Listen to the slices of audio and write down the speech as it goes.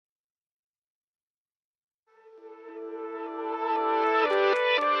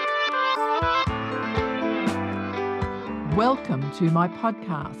Welcome to my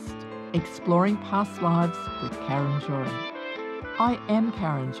podcast, Exploring Past Lives with Karen Joy. I am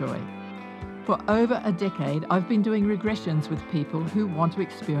Karen Joy. For over a decade, I've been doing regressions with people who want to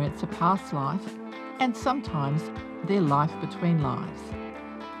experience a past life and sometimes their life between lives.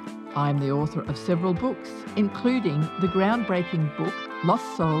 I'm the author of several books, including the groundbreaking book,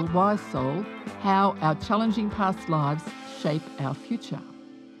 Lost Soul, Wise Soul: How Our Challenging Past Lives Shape Our Future.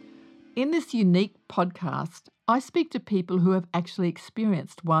 In this unique podcast, I speak to people who have actually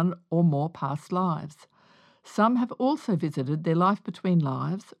experienced one or more past lives. Some have also visited their life between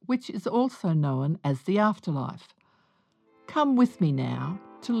lives, which is also known as the afterlife. Come with me now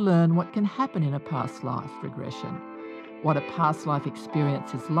to learn what can happen in a past life regression, what a past life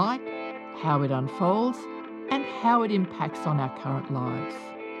experience is like, how it unfolds, and how it impacts on our current lives.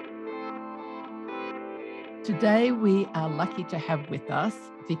 Today we are lucky to have with us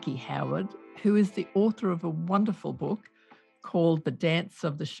Vicki Howard, who is the author of a wonderful book called The Last Dance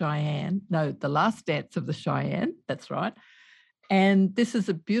of the Cheyenne, that's right. And this is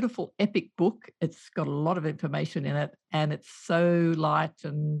a beautiful epic book. It's got a lot of information in it, and it's so light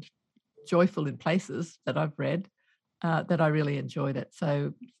and joyful in places that I've read that I really enjoyed it.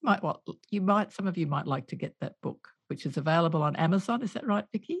 So some of you might like to get that book, which is available on Amazon. Is that right,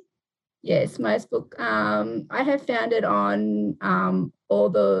 Vicki? Yes, most book. I have found it on all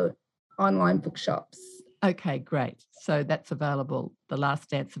the online bookshops. Okay, great. So that's available, The Last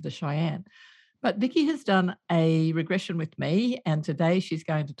Dance of the Cheyenne. But Vicki has done a regression with me, and today she's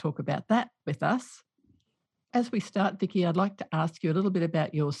going to talk about that with us. As we start, Vicki, I'd like to ask you a little bit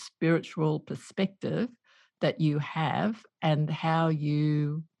about your spiritual perspective that you have and how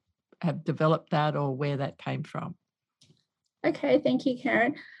you have developed that or where that came from. Okay, thank you,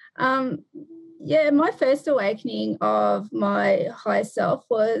 Karen. My first awakening of my higher self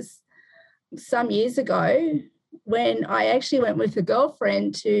was some years ago when I actually went with a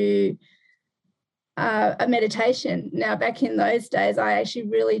girlfriend to a meditation. Now, back in those days, I actually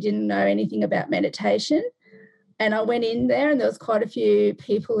really didn't know anything about meditation. And I went in there and there was quite a few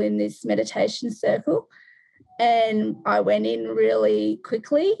people in this meditation circle. And I went in really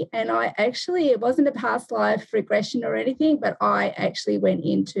quickly, and it wasn't a past life regression or anything, but I actually went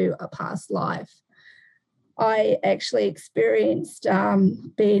into a past life. I actually experienced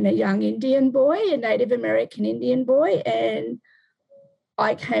being a young Indian boy, a Native American Indian boy, and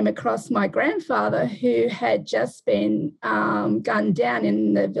I came across my grandfather who had just been gunned down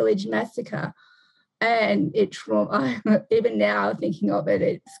in the village massacre. And even now thinking of it,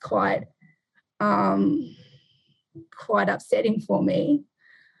 it's quite upsetting for me.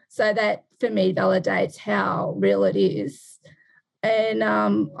 So that, for me, validates how real it is. And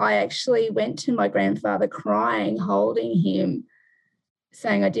I actually went to my grandfather crying, holding him,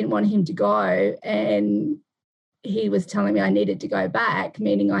 saying I didn't want him to go. And he was telling me I needed to go back,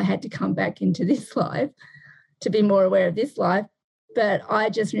 meaning I had to come back into this life to be more aware of this life. But I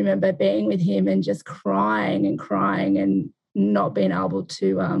just remember being with him and just crying and not being able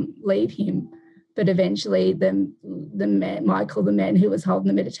to leave him. But eventually the man, Michael, the man who was holding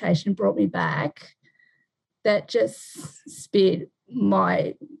the meditation, brought me back. That just speared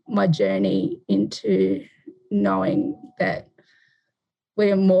my journey into knowing that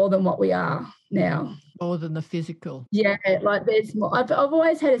we are more than what we are now. More than the physical. Yeah, like there's more. I've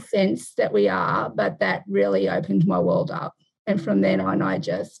always had a sense that we are, but that really opened my world up. And from then on, I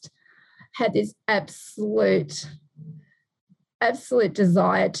just had this absolute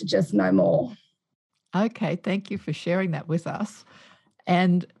desire to just know more. Okay, thank you for sharing that with us.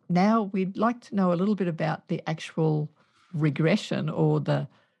 And now we'd like to know a little bit about the actual regression or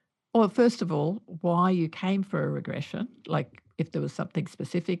first of all, why you came for a regression, like if there was something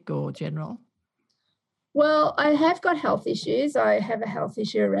specific or general. Well, I have got health issues. I have a health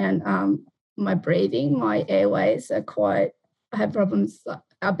issue around my breathing. My airways I have problems.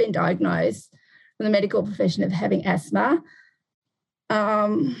 I've been diagnosed from the medical profession of having asthma.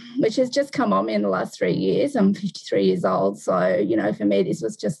 Which has just come on me in the last 3 years. I'm 53 years old. So, for me, this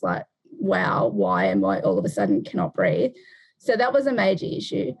was just like, wow, why am I all of a sudden cannot breathe? So that was a major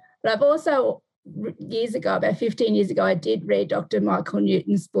issue. But I've also, years ago, about 15 years ago, I did read Dr. Michael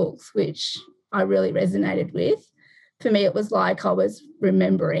Newton's books, which I really resonated with. For me, it was like I was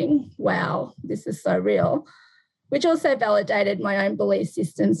remembering, wow, this is so real, which also validated my own belief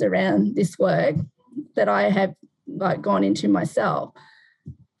systems around this work that I have gone into myself.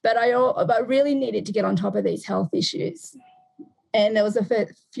 But I really needed to get on top of these health issues. And there was a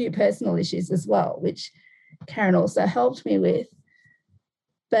few personal issues as well, which Karen also helped me with.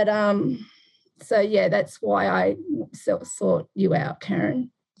 But that's why I sought you out,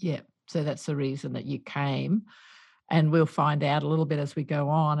 Karen. Yeah, so that's the reason that you came. And we'll find out a little bit as we go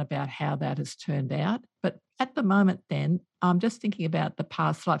on about how that has turned out. But at the moment then, I'm just thinking about the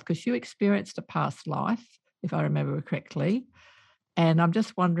past life, because you experienced a past life, if I remember correctly. And I'm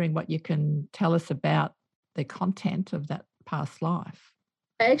just wondering what you can tell us about the content of that past life.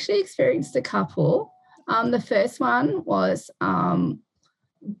 I actually experienced a couple. The first one was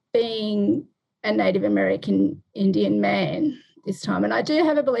being a Native American Indian man this time. And I do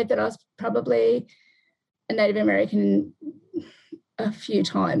have a belief that I was probably a Native American a few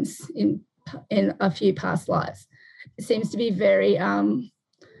times in a few past lives. It seems to be very,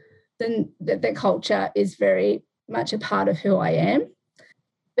 the culture is very much a part of who I am.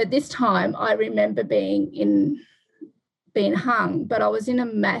 But this time I remember being hung, but I was in a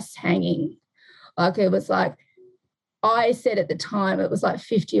mass hanging. Like it was like, I said at the time it was like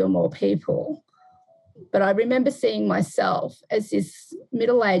 50 or more people. But I remember seeing myself as this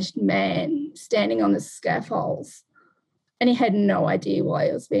middle-aged man standing on the scaffolds, and he had no idea why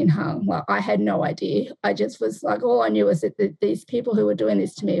he was being hung. Like I had no idea. I just was like, all I knew was that these people who were doing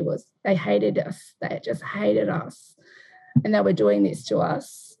this to me they hated us. They just hated us, and they were doing this to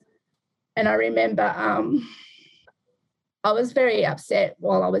us. And I remember I was very upset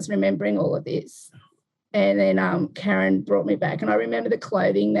while I was remembering all of this. And then Karen brought me back, and I remember the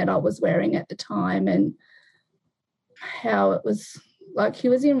clothing that I was wearing at the time and how it was like he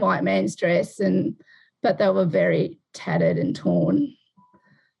was in white man's dress, but they were very tattered and torn.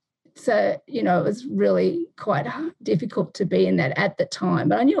 So, it was really quite difficult to be in that at the time.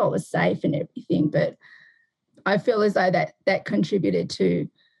 But I knew I was safe and everything. But I feel as though that contributed to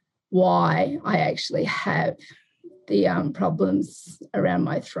why I actually have the problems around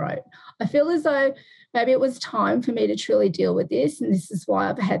my throat. I feel as though maybe it was time for me to truly deal with this, and this is why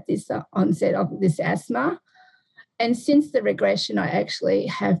I've had this onset of this asthma. And since the regression, I actually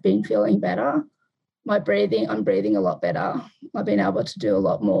have been feeling better. I'm breathing a lot better. I've been able to do a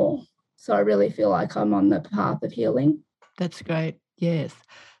lot more. So I really feel like I'm on the path of healing. That's great. Yes.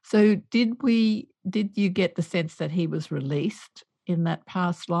 So did you get the sense that he was released in that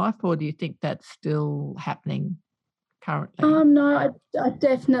past life, or do you think that's still happening currently? No, I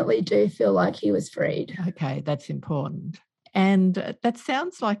definitely do feel like he was freed. Okay, that's important. And that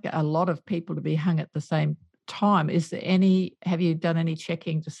sounds like a lot of people to be hung at the same time. Have you done any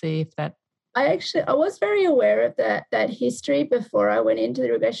checking to see if that? I was very aware of that history before I went into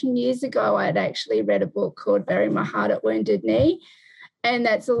the regression. Years ago, I had actually read a book called Bury My Heart at Wounded Knee. And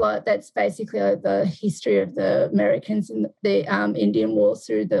that's basically the history of the Americans and the Indian wars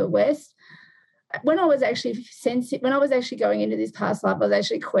through the West. When I was actually going into this past life, I was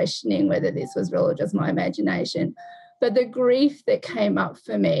actually questioning whether this was real or just my imagination. But the grief that came up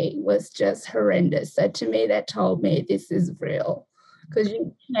for me was just horrendous. So to me, that told me this is real, because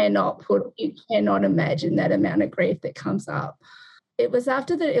you cannot imagine that amount of grief that comes up. It was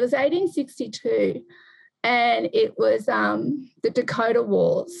 1862, and it was the Dakota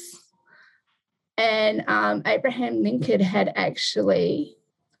Wars. And Abraham Lincoln had actually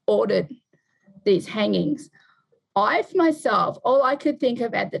ordered these hangings. I, myself, all I could think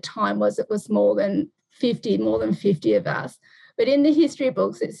of at the time was it was more than 50 of us. But in the history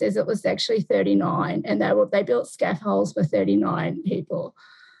books, it says it was actually 39, and they built scaffolds for 39 people,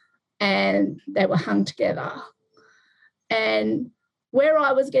 and they were hung together. And where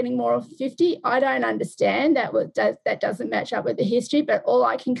I was getting more of 50, I don't understand. That doesn't match up with the history, but all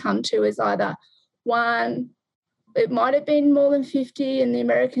I can come to is either one, it might have been more than 50 and the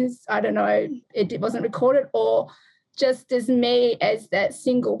Americans, I don't know, it wasn't recorded, or just as me as that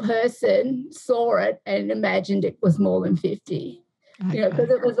single person saw it and imagined it was more than 50, Okay. Because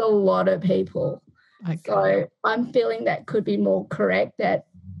it was a lot of people. Okay. So I'm feeling that could be more correct, that,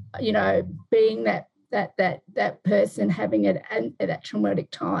 being that person having it at that traumatic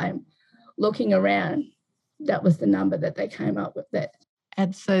time, looking around, that was the number that they came up with. That.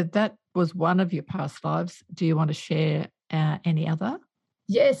 And so that was one of your past lives. Do you want to share any other?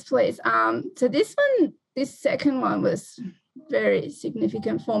 Yes, please. So this second one was very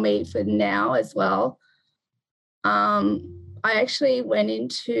significant for me for now as well. I actually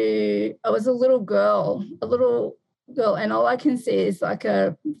I was a little girl, and all I can see is like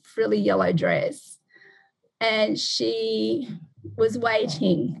a frilly yellow dress. And she was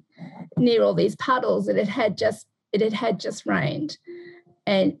waiting near all these puddles, and it had just rained.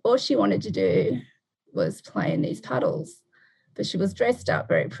 And all she wanted to do was play in these puddles. But she was dressed up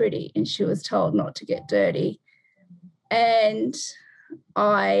very pretty, and she was told not to get dirty. And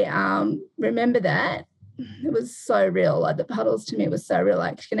I remember that. It was so real. Like, the puddles to me was so real.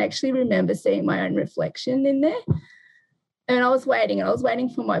 I can actually remember seeing my own reflection in there. And I was waiting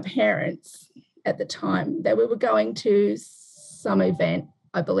for my parents. at the time, that we were going to some event,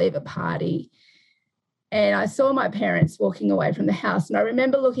 I believe a party, and I saw my parents walking away from the house. And I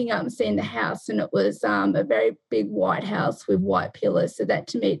remember looking up and seeing the house, and it was a very big white house with white pillars. So that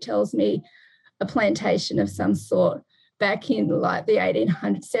to me tells me a plantation of some sort back in like the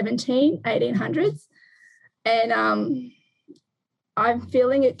 1800s. And I'm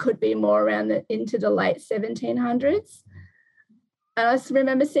feeling it could be more around into the late 1700s. And I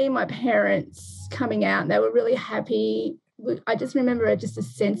remember seeing my parents coming out, and they were really happy. I just remember just a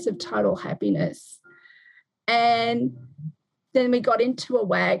sense of total happiness. And then we got into a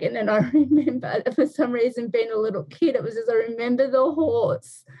wagon, and I remember for some reason being a little kid, it was as I remember the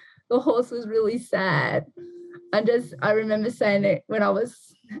horse. The horse was really sad. I remember saying that when I was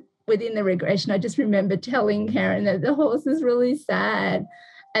within the regression, I just remember telling Karen that the horse is really sad.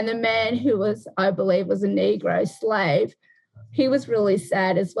 And the man who was, I believe, was a Negro slave, he was really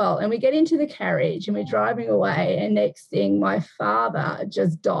sad as well. And we get into the carriage and we're driving away, and next thing my father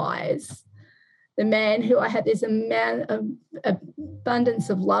just dies. The man who I had this amount of abundance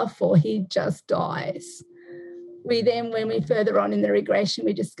of love for, he just dies. We then, when we further on in the regression,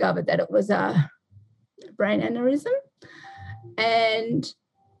 we discovered that it was a brain aneurysm, and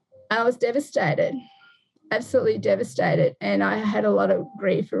I was devastated, absolutely devastated, and I had a lot of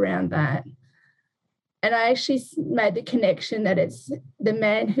grief around that. And I actually made the connection that it's the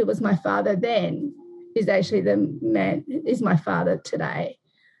man who was my father then is actually the man is my father today,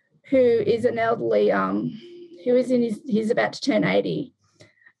 who is an elderly, who is in he's about to turn 80.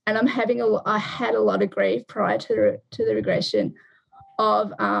 And I had a lot of grief prior to the regression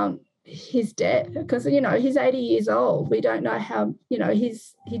of his death, because, you know, he's 80 years old. We don't know how, you know,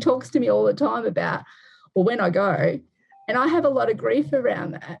 he talks to me all the time about, well, when I go, and I have a lot of grief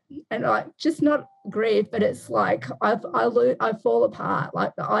around that. And just not grief, but it's like I fall apart,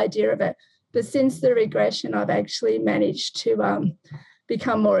 like the idea of it. But since the regression, I've actually managed to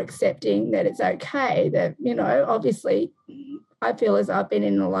become more accepting that it's okay, that, you know, obviously I feel as I've been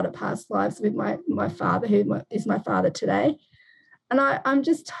in a lot of past lives with my father, who is my father today. And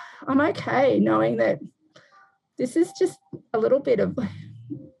I'm okay knowing that this is just a little bit of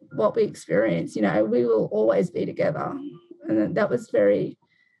what we experience. You know, we will always be together. And that was very,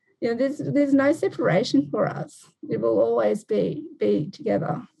 you know, there's no separation for us. It will always be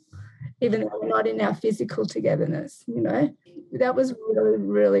together, even though we're not in our physical togetherness, you know. That was really,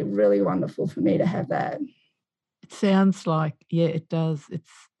 really, really wonderful for me to have that. It sounds like, yeah, it does.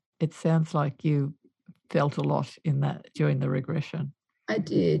 It sounds like you felt a lot in that during the regression. I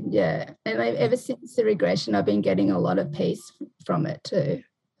did, yeah. And ever since the regression, I've been getting a lot of peace from it too.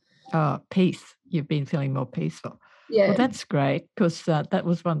 Peace. You've been feeling more peaceful. Yeah. Well, that's great, because that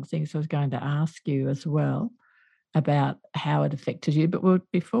was one of the things I was going to ask you as well, about how it affected you. But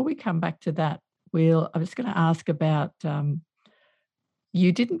before we come back to that, I was going to ask about,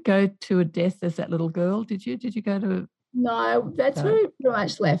 you didn't go to a death as that little girl, did you? Did you go to... No, that's where we pretty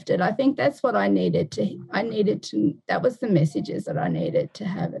much left it. I think that's what I needed to, that was the messages that I needed to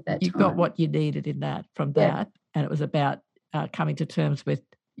have at that time. You got what you needed in that, from that, and it was about coming to terms with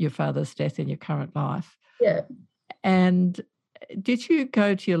your father's death in your current life. Yeah. And did you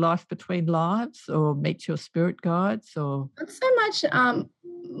go to your life between lives or meet your spirit guides? Or not so much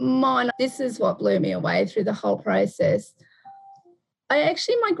mine. This is what blew me away through the whole process.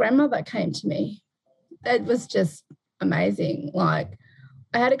 My grandmother came to me. It was just amazing. Like,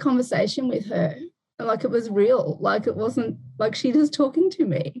 I had a conversation with her, and like it was real. Like, it wasn't like she was talking to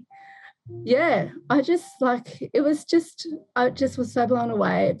me. Yeah, I just was so blown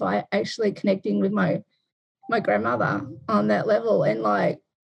away by actually connecting with my grandmother on that level, and like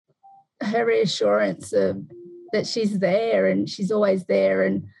her reassurance of that she's there and she's always there,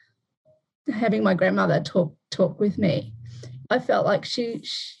 and having my grandmother talk with me. I felt like she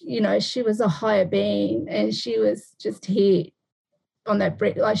was a higher being, and she was just here on that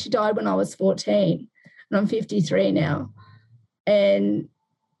brick. Like, she died when I was 14, and I'm 53 now, and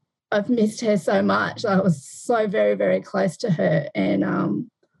I've missed her so much. I was so very, very close to her, and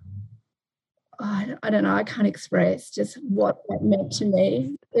I don't know, I can't express just what that meant to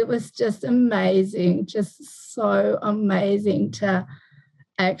me. It was just amazing, just so amazing to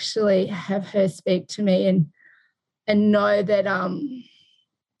actually have her speak to me and know that I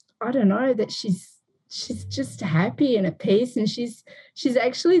don't know, that she's just happy and at peace, and she's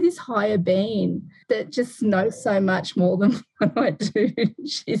actually this higher being that just knows so much more than what I do.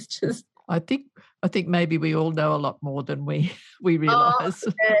 She's just, I think maybe we all know a lot more than we realise.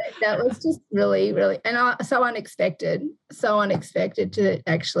 Yeah, that was just really, really, and so unexpected to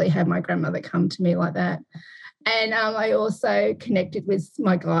actually have my grandmother come to me like that. And I also connected with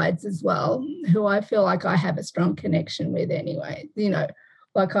my guides as well, who I feel like I have a strong connection with anyway.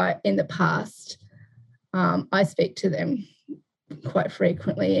 Like in the past, I speak to them quite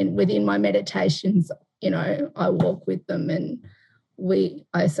frequently, and within my meditations, I walk with them and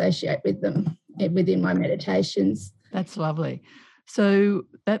I associate with them within my meditations. That's lovely. So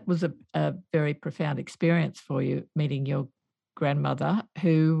that was a very profound experience for you, meeting your grandmother,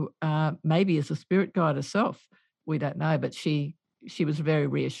 who maybe is a spirit guide herself. We don't know, but she was very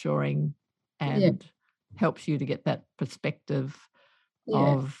reassuring and helps you to get that perspective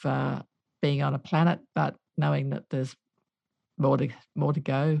of being on a planet, but knowing that there's more to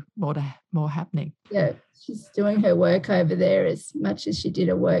go, more happening. Yeah, she's doing her work over there as much as she did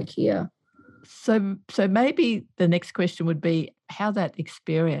her work here. So maybe the next question would be how that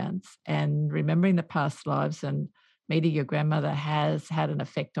experience and remembering the past lives and meeting your grandmother has had an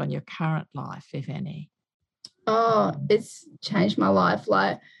effect on your current life, if any. Oh, it's changed my life.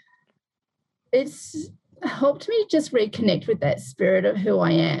 Like, it's helped me just reconnect with that spirit of who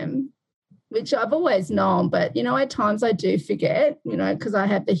I am, which I've always known, but, at times I do forget, because I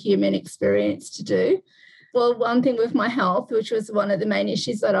have the human experience to do. Well, one thing with my health, which was one of the main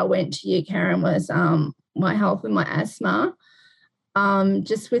issues that I went to you, Karen, was my health and my asthma.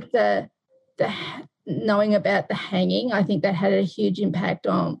 Just with the knowing about the hanging, I think that had a huge impact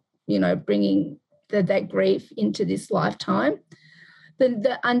on, bringing that grief into this lifetime.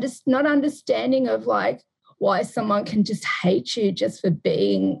 Not understanding of like why someone can just hate you just for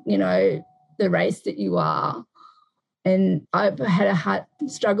being, the race that you are. And I've had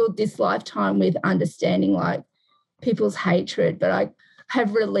struggled this lifetime with understanding like people's hatred, but I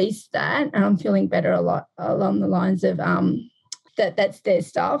have released that and I'm feeling better a lot along the lines of that's their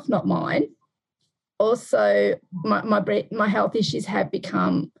stuff, not mine. Also, my health issues have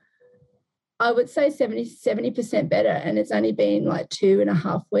become, I would say 70% better, and it's only been like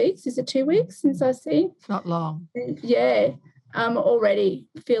 2.5 weeks. Is it 2 weeks since I see? It's not long. Yeah, I'm already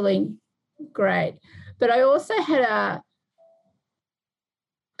feeling great. But I also had a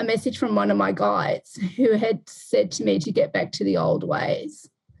message from one of my guides who had said to me to get back to the old ways.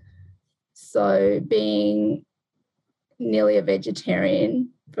 So being nearly a vegetarian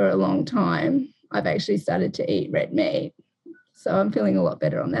for a long time, I've actually started to eat red meat. So I'm feeling a lot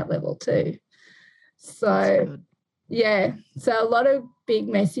better on that level too. So, yeah, so a lot of big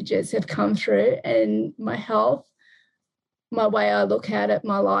messages have come through, and my health, my way I look at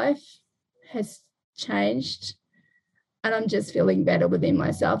my life has changed, and I'm just feeling better within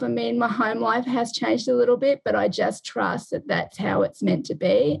myself. I mean, my home life has changed a little bit, but I just trust that that's how it's meant to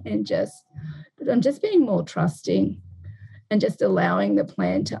be, and I'm just being more trusting and just allowing the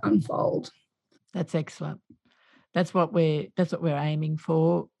plan to unfold. That's excellent. That's what we're aiming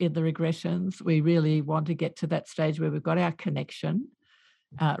for in the regressions. We really want to get to that stage where we've got our connection,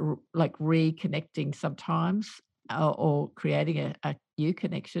 like reconnecting sometimes, or creating a new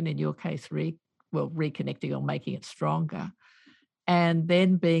connection. In your case, reconnecting or making it stronger, and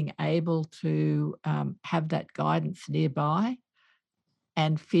then being able to have that guidance nearby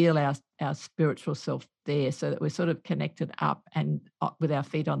and feel our spiritual self there, so that we're sort of connected up and with our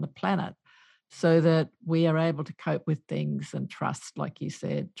feet on the planet, so that we are able to cope with things and trust, like you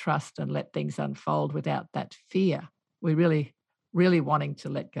said, trust and let things unfold without that fear. We're really, really wanting to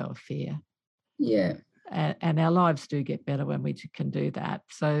let go of fear. Yeah. And our lives do get better when we can do that.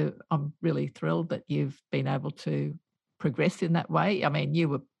 So I'm really thrilled that you've been able to progress in that way. I mean, you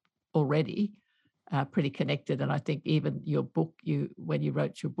were already pretty connected, and I think even your book, when you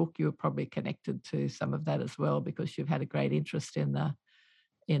wrote your book, you were probably connected to some of that as well, because you've had a great interest in the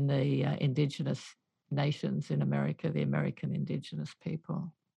Indigenous nations in America, the American Indigenous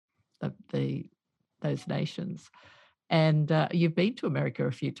people, those nations. And you've been to America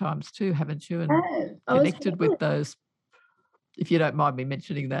a few times too, haven't you? And connected with those, if you don't mind me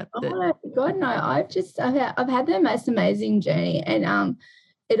mentioning that. Oh, God, no. I've had the most amazing journey, and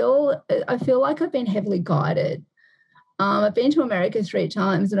I feel like I've been heavily guided. I've been to America 3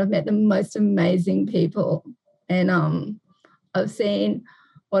 times, and I've met the most amazing people, and I've seen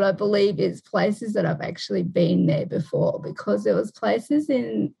what I believe is places that I've actually been there before, because there was places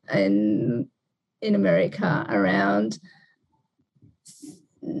in America around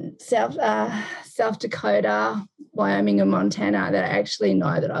South Dakota, Wyoming and Montana that I actually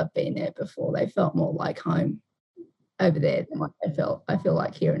know that I've been there before. They felt more like home over there than what I feel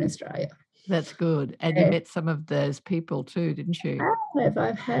like here in Australia. That's good. And you met some of those people too, didn't you?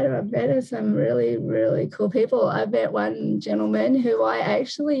 I've met some really, really cool people. I met one gentleman who I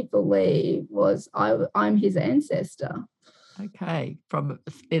actually believe I'm his ancestor. Okay,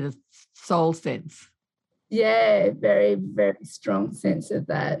 in a soul sense. Yeah, very, very strong sense of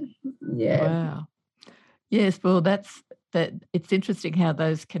that. Yeah. Wow. Yes, well, that. It's interesting how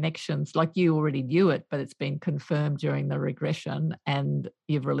those connections, like you already knew it, but it's been confirmed during the regression and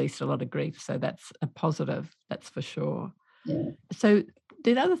you've released a lot of grief. So that's a positive, that's for sure. Yeah. So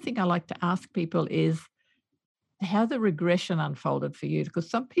the other thing I like to ask people is how the regression unfolded for you, because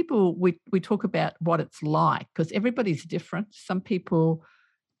some people, we talk about what it's like, because everybody's different. Some people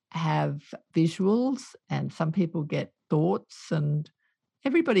have visuals and some people get thoughts, and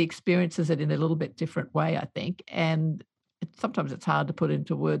everybody experiences it in a little bit different way, I think. And sometimes it's hard to put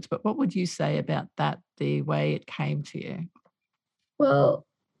into words, but what would you say about that, the way it came to you? Well,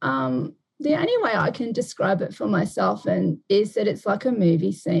 the only way I can describe it for myself is that it's like a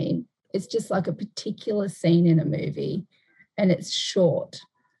movie scene. It's just like a particular scene in a movie, and it's short,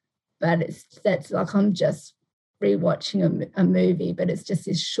 but that's like I'm just rewatching a movie, but it's just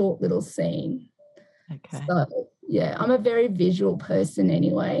this short little scene. Okay. So yeah, I'm a very visual person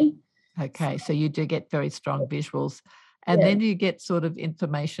anyway. Okay, so you do get very strong visuals. And then you get sort of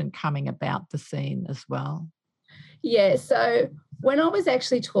information coming about the scene as well. Yeah, so when I was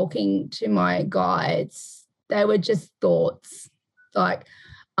actually talking to my guides, they were just thoughts. Like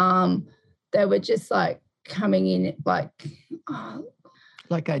they were just like coming in like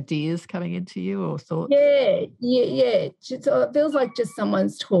ideas coming into you or thoughts? Yeah. So it feels like just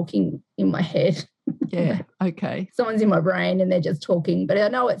someone's talking in my head. Yeah, okay. Someone's in my brain and they're just talking, but I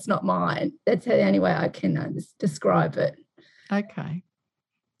know it's not mine. That's the only way I can describe it. Okay.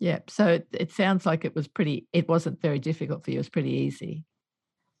 Yeah, so it sounds like it wasn't very difficult for you. It was pretty easy.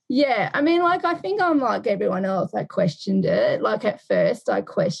 Yeah, I mean, like, I think I'm like everyone else. I questioned it. Like at first I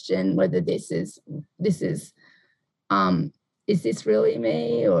questioned whether this is this really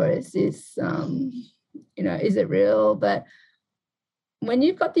me, or is this, is it real? But when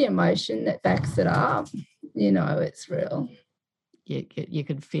you've got the emotion that backs it up, it's real. You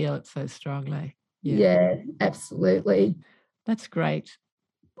can feel it so strongly. Yeah, absolutely. That's great.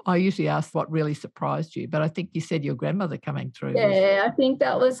 I usually ask what really surprised you, but I think you said your grandmother coming through. Yeah, I think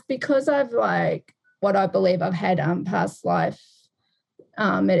that was because I've what I believe I've had past life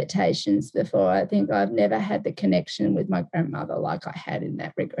meditations before. I think I've never had the connection with my grandmother like I had in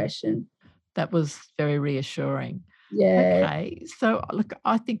that regression. That was very reassuring. Yeah. Okay, so look,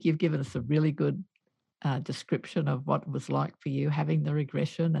 I think you've given us a really good description of what it was like for you having the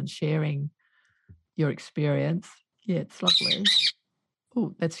regression and sharing your experience. Yeah, it's lovely.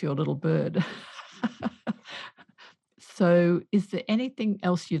 Oh, that's your little bird. So is there anything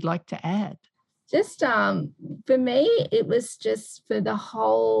else you'd like to add? Just for me, it was just for the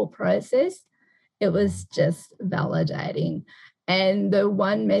whole process, it was just validating. And the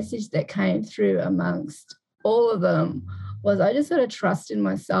one message that came through amongst all of them was I just got to trust in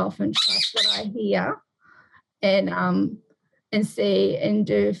myself and trust what I hear and see and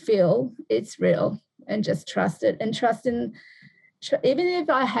do feel it's real, and just trust it, and trust in even if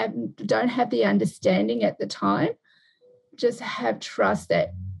I don't have the understanding at the time, just have trust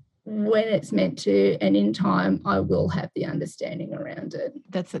that when it's meant to and in time, I will have the understanding around it.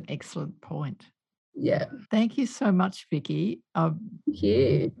 That's an excellent point. Yeah. Thank you so much, Vicki. Thank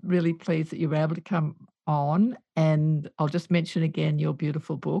you. Really pleased that you were able to come on. And I'll just mention again your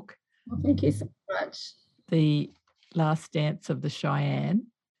beautiful book. Well, thank you so much. The Last Dance of the Cheyenne,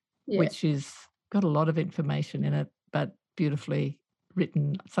 which is got a lot of information in it, but beautifully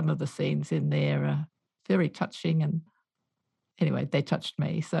written. Some of the scenes in there are very touching, and anyway, they touched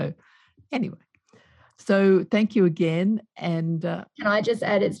me. So anyway, so thank you again. And can I just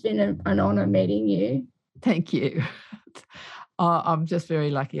add, it's been an honour meeting you. Thank you. I'm just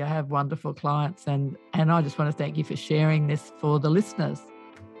very lucky. I have wonderful clients, and I just want to thank you for sharing this for the listeners.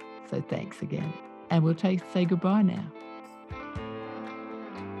 So thanks again. And we'll say goodbye now.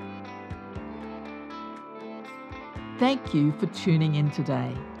 Thank you for tuning in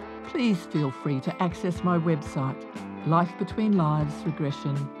today. Please feel free to access my website,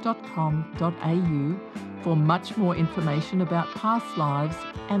 lifebetweenlives.regression.com.au, for much more information about past lives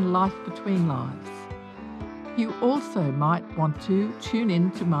and life between lives. You also might want to tune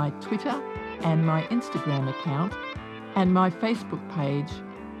in to my Twitter and my Instagram account and my Facebook page,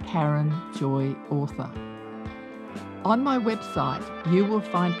 Karen Joy Author. On my website, you will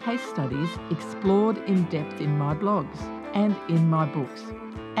find case studies explored in depth in my blogs and in my books,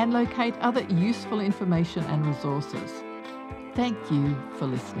 and locate other useful information and resources. Thank you for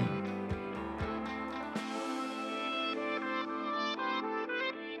listening.